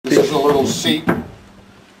This is a little seat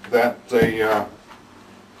that the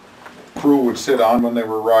crew would sit on when they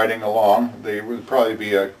were riding along. There would probably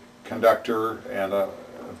be a conductor and a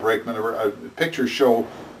brakeman. Pictures show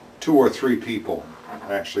 2 or 3 people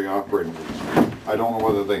actually operating these. I don't know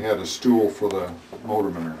whether they had a stool for the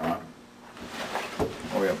motorman or not.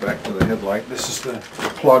 Oh yeah, back to the headlight. This is the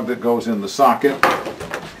plug that goes in the socket.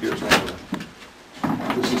 Here's one of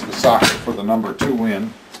the, this is the socket for the number 2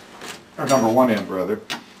 in, or number 1 in rather.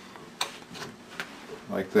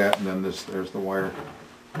 Like that, and then there's the wire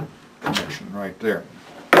connection right there.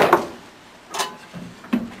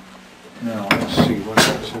 Now let's see, what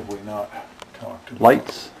else have we not talked about?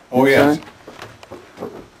 Lights? Oh yes.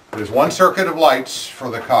 There's 1 circuit of lights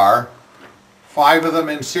for the car, 5 of them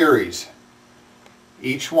in series.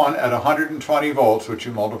 Each one at 120 volts, which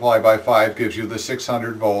you multiply by 5 gives you the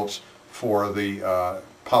 600 volts for the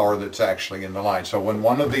power that's actually in the line. So when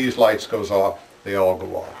one of these lights goes off, they all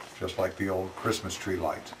go off, just like the old Christmas tree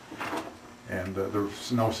lights. And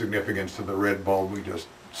there's no significance to the red bulb. We just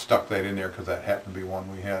stuck that in there because that happened to be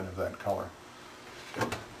one we had of that color.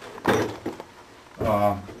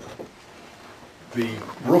 The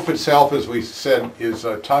roof itself, as we said, is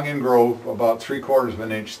a tongue-and-groove, about 3/4 of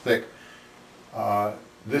an inch thick.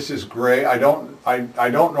 This is gray. I don't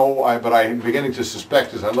know, but I'm beginning to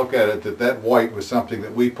suspect as I look at it that white was something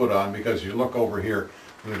that we put on, because you look over here,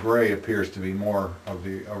 the gray appears to be more of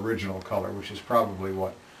the original color, which is probably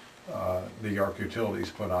what the York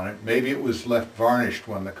Utilities put on it. Maybe it was left varnished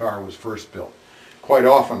when the car was first built. Quite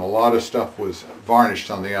often a lot of stuff was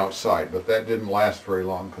varnished on the outside, but that didn't last very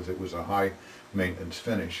long because it was a high maintenance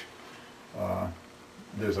finish.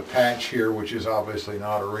 There's a patch here which is obviously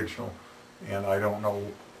not original, and I don't know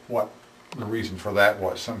what the reason for that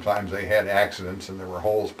was. Sometimes they had accidents and there were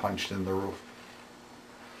holes punched in the roof.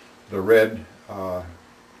 The red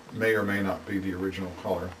may or may not be the original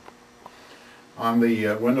color. On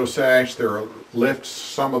the window sash there are lifts.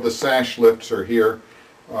 Some of the sash lifts are here.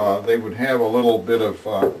 They would have a little bit of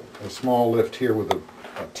a small lift here with a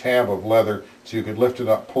tab of leather, so you could lift it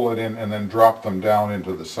up, pull it in, and then drop them down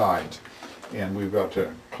into the sides. And we've got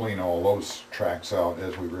to clean all those tracks out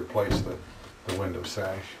as we replace the window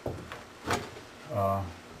sash. Yeah,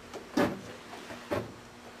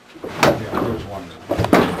 there's one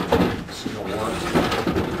that still works.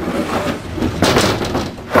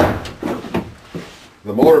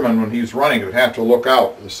 The motorman, when he's running, would have to look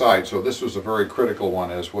out the side, so this was a very critical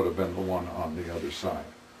one, as would have been the one on the other side.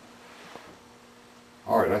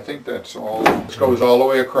 All right, I think that's all. This goes all the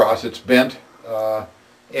way across. It's bent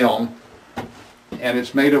elm, and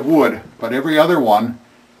it's made of wood, but every other one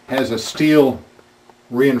has a steel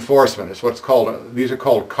reinforcement. It's what's called, these are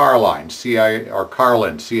called carlines, or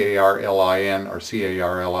carlin, C-A-R-L-I-N or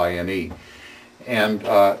C-A-R-L-I-N-E. And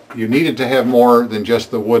you needed to have more than just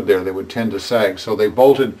the wood there. They would tend to sag. So they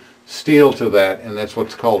bolted steel to that, and that's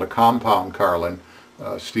what's called a compound carlin,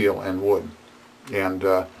 steel and wood. And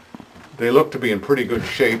they look to be in pretty good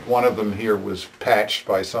shape. One of them here was patched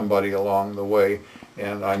by somebody along the way,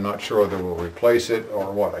 and I'm not sure whether we'll replace it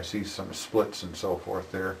or what. I see some splits and so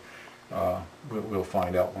forth there. We'll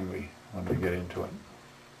find out when we get into it.